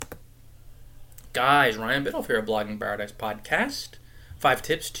Guys, Ryan Biddulph here at Blogging Paradise Podcast. 5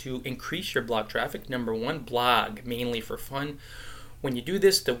 tips to increase your blog traffic. Number 1, blog, mainly for fun. When you do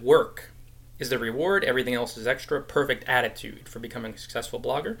this, the work is the reward. Everything else is extra. Perfect attitude for becoming a successful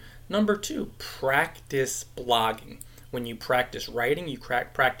blogger. Number 2, practice blogging. When you practice writing, you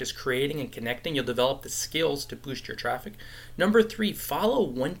practice creating and connecting, you'll develop the skills to boost your traffic. Number 3, follow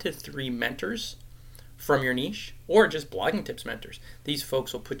 1 to 3 mentors from your niche, or just blogging tips mentors. These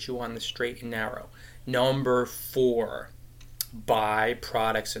folks will put you on the straight and narrow. Number 4, buy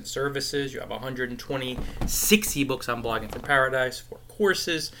products and services. You have 126 ebooks on Blogging for Paradise, 4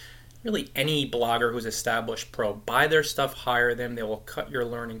 courses. Really, any blogger who's established pro, buy their stuff, hire them. They will cut your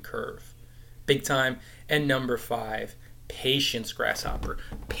learning curve big time. And number 5, patience, Grasshopper.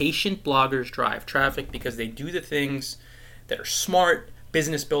 Patient bloggers drive traffic because they do the things that are smart,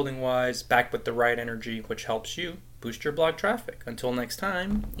 business building wise, backed with the right energy, which helps you boost your blog traffic. Until next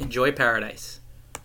time, enjoy paradise.